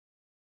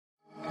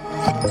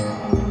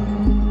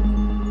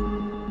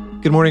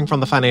Good morning from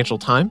the Financial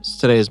Times.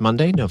 Today is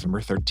Monday,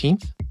 November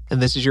 13th, and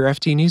this is your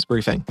FT News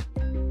Briefing.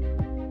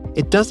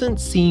 It doesn't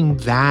seem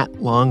that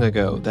long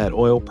ago that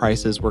oil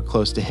prices were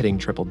close to hitting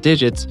triple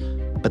digits,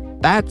 but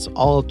that's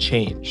all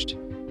changed.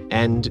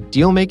 And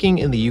deal-making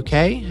in the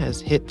UK has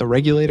hit the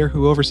regulator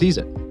who oversees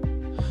it.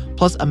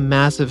 Plus, a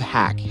massive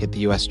hack hit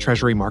the US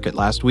Treasury market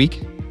last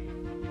week.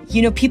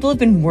 You know, people have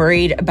been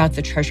worried about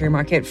the Treasury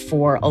market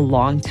for a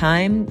long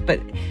time,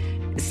 but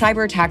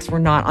cyber attacks were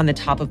not on the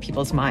top of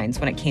people's minds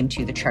when it came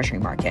to the Treasury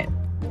market.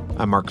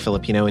 I'm Mark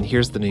Filipino, and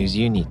here's the news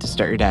you need to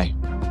start your day.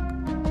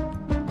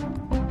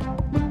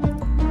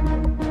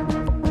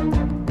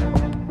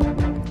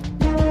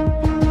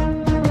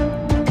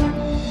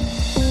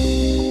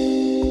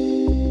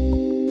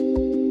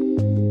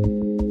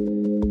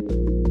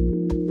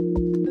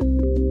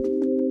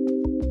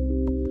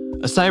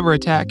 A cyber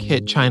attack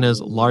hit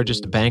China's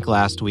largest bank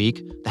last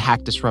week. The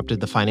hack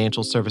disrupted the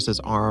financial services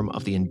arm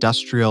of the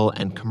Industrial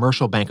and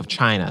Commercial Bank of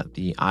China,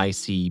 the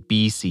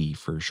ICBC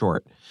for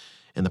short.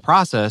 In the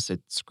process,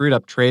 it screwed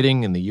up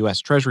trading in the US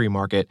Treasury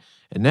market,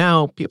 and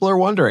now people are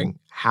wondering,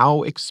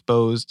 how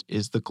exposed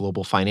is the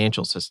global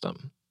financial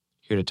system?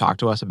 Here to talk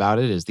to us about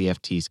it is the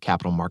FT's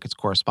capital markets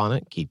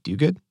correspondent, Kate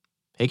Duguid.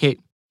 Hey,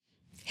 Kate.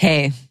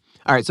 Hey.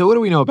 All right, so what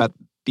do we know about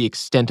the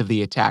extent of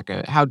the attack?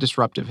 How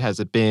disruptive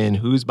has it been?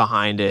 Who's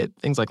behind it?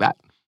 Things like that.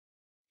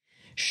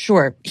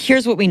 Sure.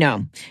 Here's what we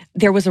know.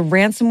 There was a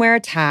ransomware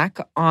attack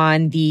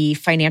on the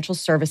financial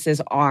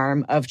services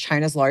arm of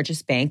China's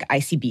largest bank,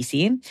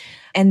 ICBC.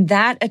 And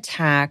that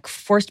attack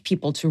forced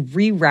people to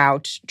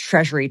reroute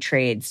Treasury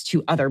trades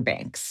to other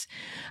banks.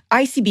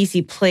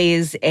 ICBC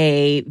plays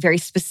a very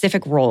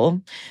specific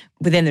role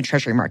within the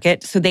Treasury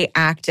market. So they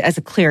act as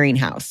a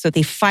clearinghouse. So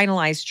they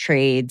finalize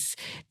trades,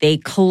 they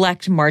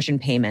collect margin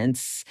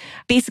payments.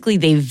 Basically,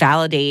 they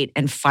validate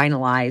and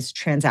finalize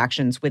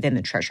transactions within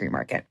the Treasury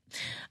market.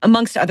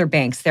 Amongst other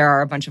banks, there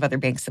are a bunch of other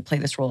banks that play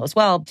this role as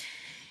well.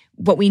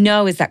 What we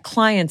know is that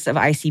clients of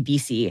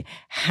ICBC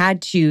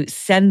had to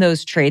send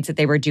those trades that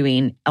they were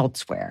doing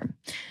elsewhere.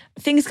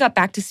 Things got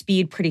back to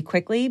speed pretty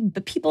quickly,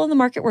 but people in the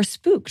market were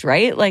spooked,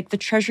 right? Like, the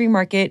Treasury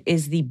market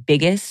is the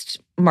biggest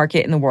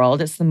market in the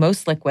world. It's the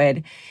most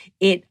liquid.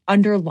 It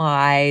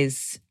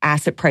underlies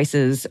asset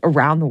prices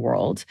around the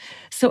world.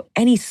 So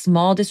any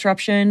small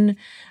disruption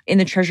in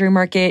the Treasury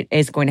market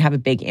is going to have a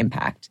big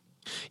impact.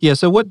 Yeah,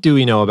 so what do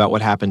we know about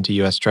what happened to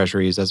US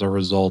Treasuries as a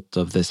result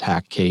of this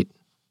hack, Kate?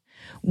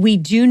 We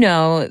do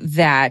know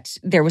that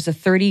there was a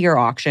 30-year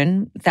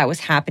auction that was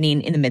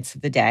happening in the midst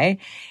of the day,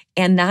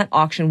 and that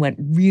auction went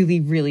really,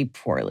 really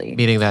poorly.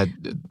 Meaning that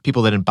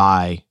people didn't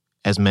buy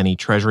as many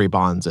Treasury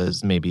bonds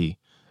as maybe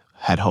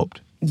had hoped.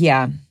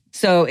 Yeah.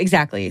 So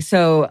exactly.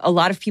 So a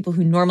lot of people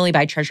who normally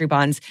buy Treasury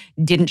bonds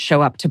didn't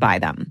show up to buy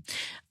them.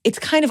 It's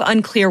kind of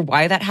unclear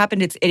why that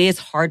happened. It is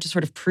hard to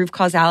sort of prove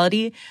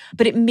causality,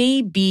 but it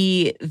may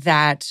be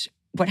that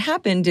what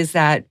happened is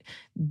that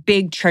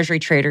big Treasury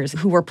traders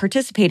who were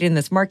participating in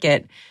this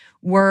market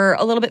were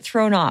a little bit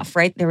thrown off,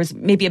 right? There was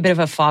maybe a bit of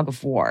a fog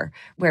of war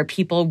where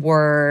people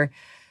were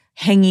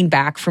hanging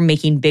back from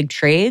making big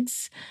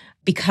trades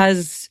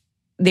because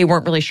they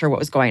weren't really sure what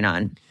was going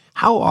on.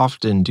 How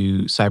often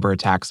do cyber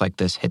attacks like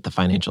this hit the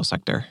financial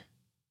sector?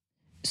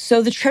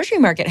 So the Treasury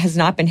market has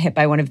not been hit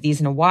by one of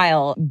these in a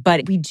while,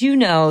 but we do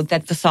know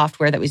that the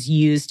software that was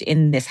used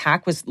in this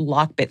hack was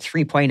Lockbit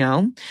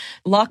 3.0.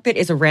 Lockbit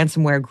is a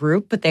ransomware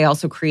group, but they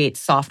also create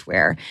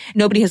software.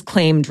 Nobody has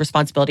claimed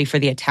responsibility for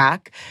the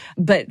attack,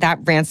 but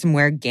that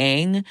ransomware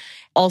gang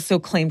also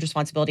claimed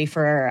responsibility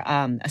for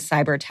a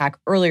cyber attack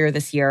earlier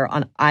this year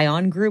on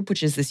Ion Group,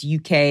 which is this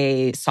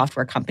UK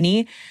software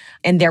company.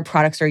 And their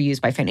products are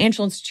used by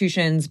financial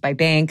institutions, by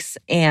banks,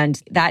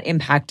 and that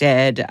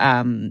impacted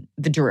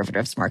the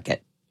derivatives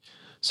market.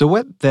 So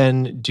what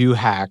then do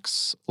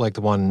hacks like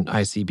the one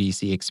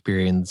ICBC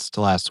experienced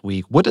last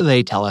week, what do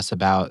they tell us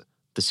about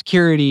the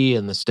security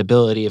and the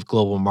stability of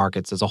global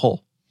markets as a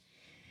whole?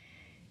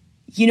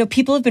 You know,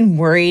 people have been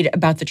worried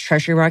about the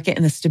Treasury market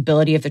and the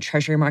stability of the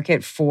Treasury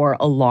market for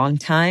a long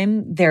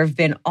time. There have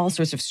been all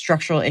sorts of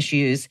structural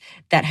issues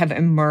that have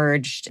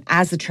emerged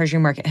as the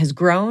Treasury market has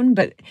grown,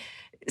 but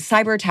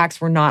cyber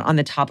attacks were not on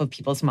the top of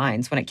people's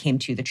minds when it came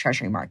to the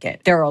Treasury market.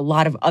 There are a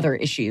lot of other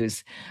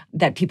issues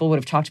that people would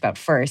have talked about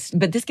first,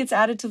 but this gets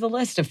added to the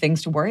list of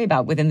things to worry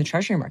about within the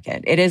Treasury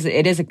market. It is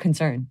a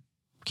concern.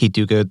 Kate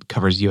Duguid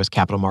covers U.S.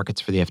 capital markets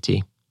for the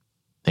FT.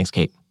 Thanks,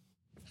 Kate.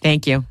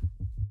 Thank you.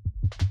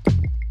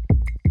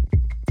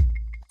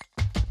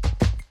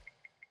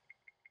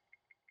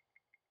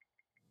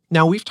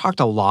 Now, we've talked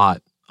a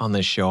lot on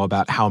this show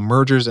about how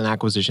mergers and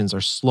acquisitions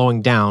are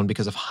slowing down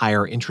because of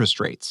higher interest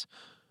rates.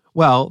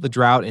 Well, the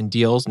drought in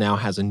deals now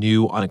has a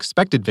new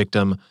unexpected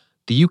victim,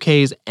 the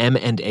UK's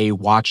M&A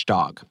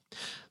watchdog.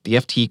 The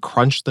FT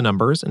crunched the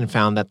numbers and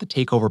found that the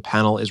takeover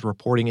panel is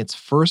reporting its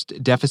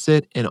first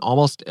deficit in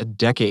almost a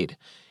decade.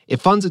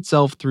 It funds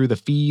itself through the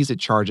fees it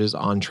charges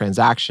on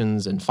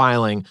transactions and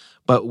filing,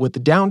 but with the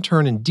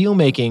downturn in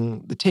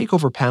deal-making, the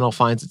takeover panel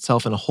finds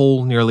itself in a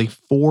hole nearly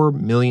 £4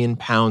 million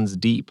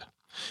deep.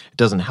 It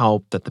doesn't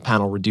help that the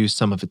panel reduced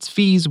some of its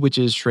fees, which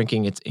is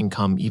shrinking its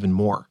income even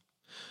more.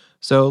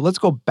 So let's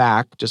go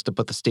back just to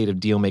put the state of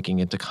deal-making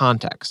into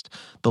context.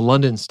 The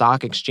London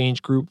Stock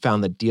Exchange Group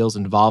found that deals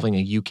involving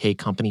a UK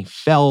company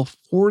fell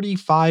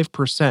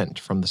 45%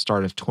 from the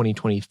start of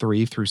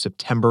 2023 through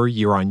September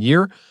year on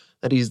year.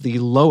 That is the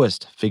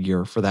lowest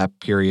figure for that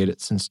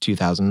period since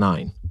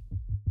 2009.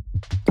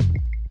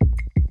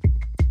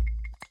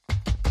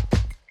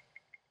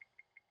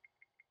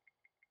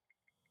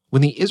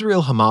 When the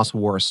Israel-Hamas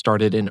war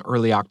started in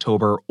early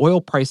October, oil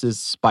prices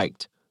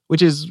spiked,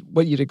 which is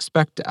what you'd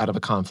expect out of a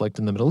conflict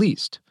in the Middle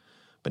East.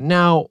 But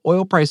now,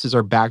 oil prices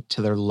are back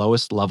to their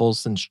lowest levels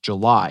since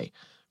July.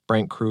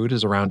 Brent crude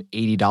is around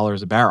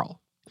 $80 a barrel.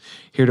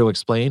 Here to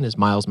explain is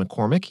Miles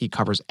McCormick. He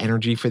covers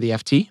energy for the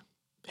FT.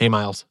 Hey,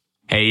 Miles.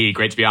 Hey,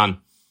 great to be on.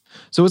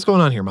 So what's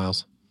going on here,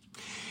 Miles?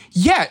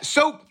 Yeah,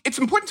 so it's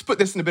important to put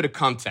this in a bit of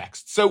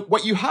context. So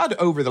what you had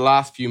over the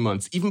last few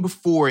months, even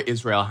before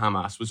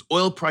Israel-Hamas, was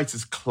oil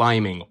prices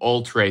climbing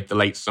all throughout the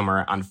late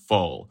summer and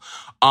fall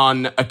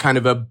on a kind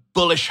of a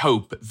bullish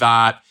hope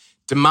that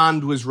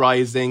demand was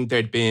rising.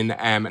 There'd been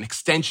an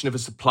extension of a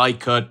supply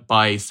cut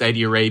by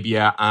Saudi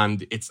Arabia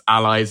and its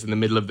allies in the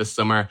middle of the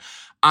summer.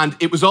 And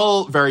it was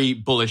all very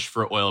bullish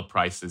for oil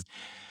prices.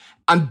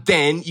 And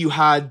then you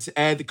had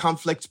the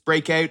conflict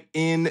break out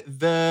in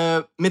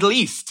the Middle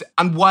East.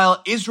 And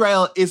while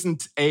Israel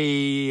isn't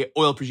a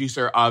oil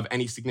producer of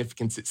any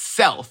significance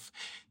itself,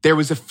 there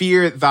was a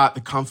fear that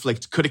the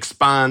conflict could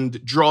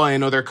expand, draw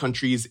in other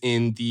countries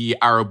in the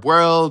Arab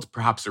world,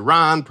 perhaps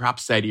Iran,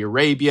 perhaps Saudi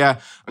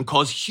Arabia, and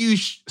cause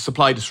huge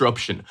supply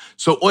disruption.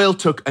 So oil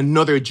took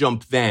another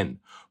jump then.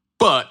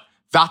 But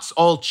that's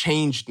all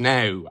changed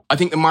now. I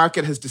think the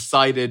market has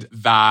decided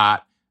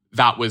that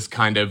was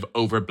kind of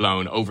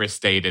overblown,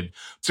 overstated.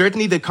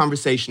 Certainly the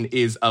conversation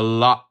is a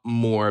lot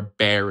more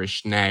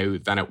bearish now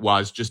than it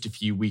was just a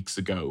few weeks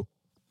ago.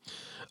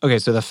 Okay,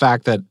 so the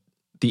fact that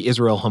the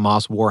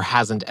Israel-Hamas war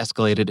hasn't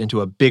escalated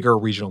into a bigger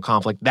regional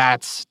conflict,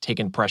 that's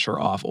taken pressure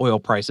off oil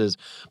prices.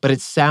 But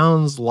it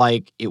sounds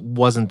like it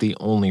wasn't the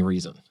only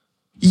reason.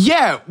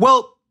 Yeah,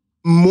 well,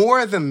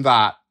 more than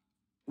that,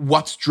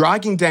 what's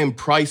dragging down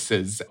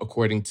prices,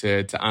 according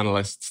to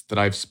analysts that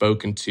I've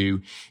spoken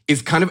to,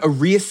 is kind of a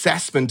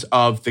reassessment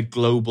of the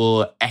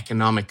global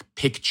economic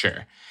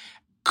picture.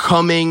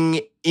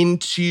 Coming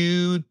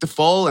into the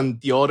fall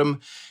and the autumn,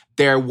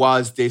 there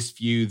was this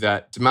view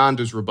that demand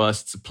was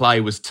robust,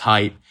 supply was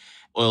tight,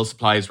 oil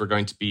supplies were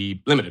going to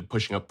be limited,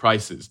 pushing up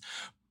prices.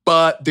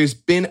 But there's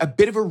been a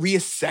bit of a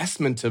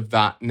reassessment of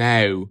that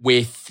now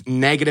with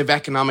negative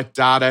economic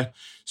data.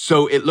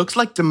 So it looks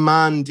like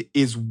demand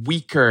is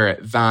weaker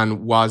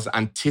than was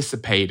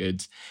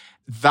anticipated.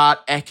 That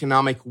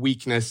economic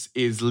weakness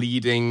is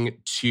leading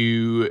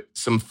to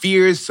some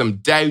fears, some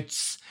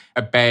doubts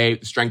about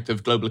the strength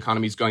of global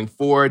economies going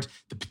forward,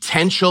 the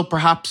potential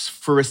perhaps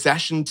for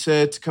recession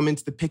to come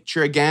into the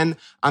picture again.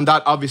 And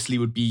that obviously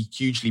would be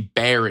hugely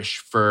bearish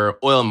for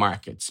oil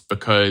markets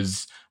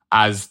because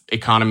as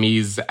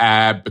economies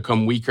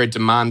become weaker,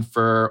 demand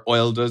for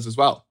oil does as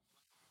well.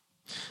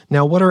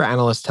 Now, what are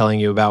analysts telling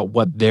you about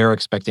what they're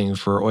expecting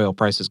for oil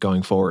prices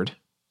going forward?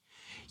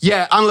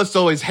 Yeah, analysts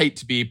always hate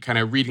to be kind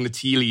of reading the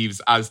tea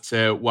leaves as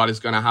to what is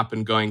going to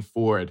happen going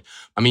forward.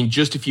 I mean,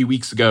 just a few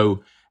weeks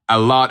ago, a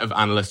lot of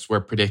analysts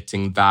were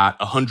predicting that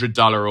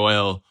 $100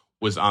 oil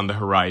was on the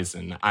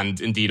horizon. And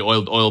indeed,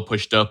 oil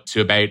pushed up to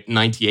about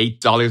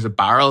 $98 a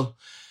barrel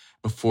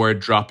before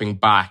dropping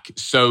back.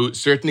 So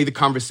certainly the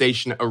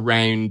conversation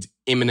around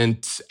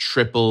imminent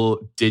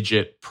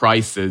triple-digit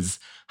prices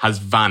has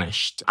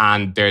vanished.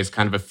 And there's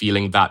kind of a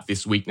feeling that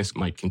this weakness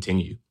might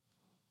continue.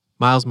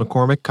 Miles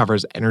McCormick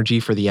covers energy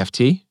for the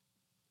FT.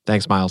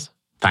 Thanks, Miles.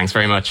 Thanks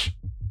very much.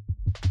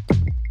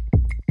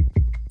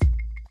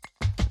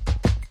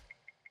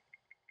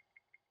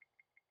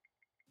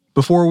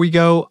 Before we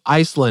go,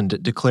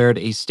 Iceland declared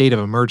a state of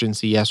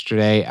emergency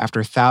yesterday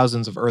after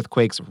thousands of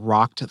earthquakes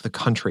rocked the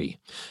country.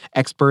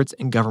 Experts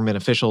and government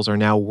officials are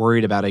now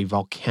worried about a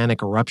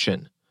volcanic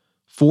eruption.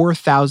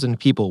 4,000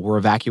 people were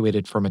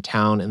evacuated from a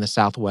town in the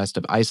southwest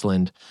of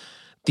Iceland.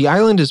 The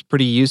island is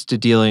pretty used to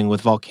dealing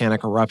with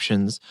volcanic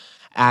eruptions.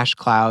 Ash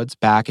clouds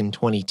back in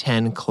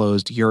 2010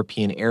 closed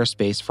European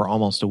airspace for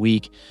almost a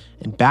week.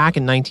 And back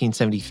in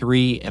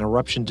 1973, an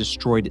eruption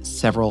destroyed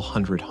several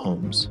hundred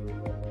homes.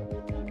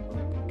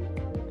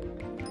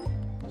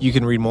 You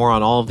can read more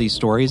on all of these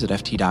stories at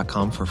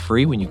ft.com for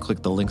free when you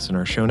click the links in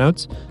our show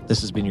notes.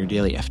 This has been your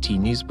daily FT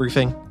News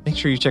Briefing. Make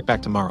sure you check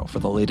back tomorrow for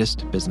the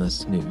latest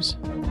business news.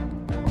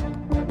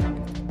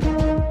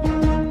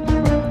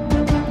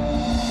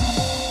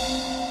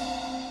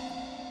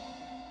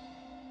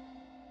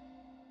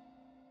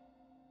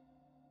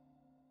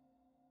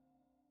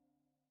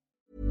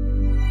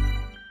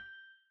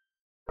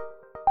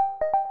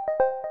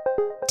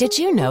 Did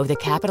you know the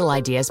Capital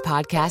Ideas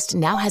podcast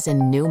now has a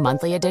new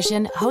monthly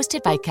edition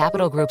hosted by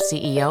Capital Group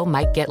CEO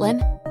Mike Gitlin?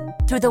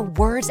 Through the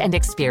words and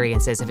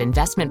experiences of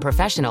investment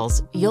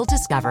professionals, you'll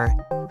discover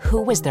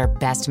who was their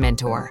best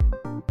mentor,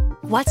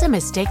 what's a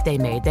mistake they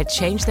made that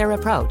changed their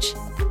approach,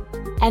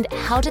 And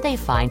how do they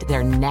find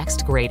their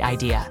next great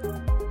idea?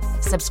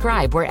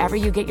 Subscribe wherever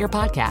you get your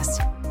podcasts.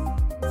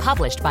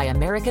 Published by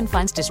American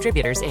Funds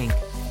Distributors, Inc.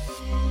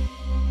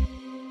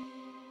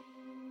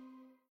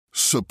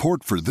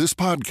 Support for this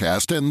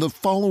podcast and the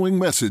following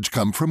message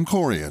come from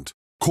Corient.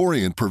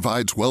 Corient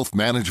provides wealth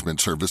management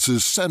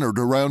services centered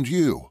around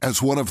you.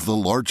 As one of the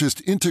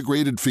largest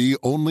integrated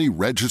fee-only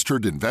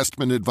registered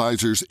investment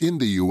advisors in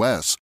the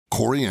U.S.,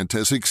 Corient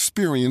has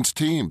experienced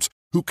teams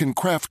who can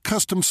craft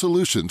custom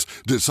solutions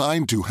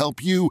designed to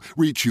help you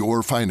reach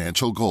your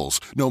financial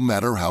goals, no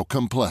matter how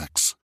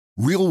complex.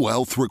 Real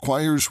wealth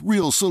requires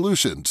real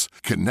solutions.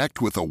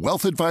 Connect with a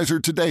wealth advisor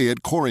today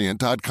at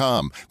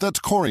Corient.com. That's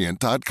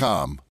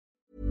Corient.com.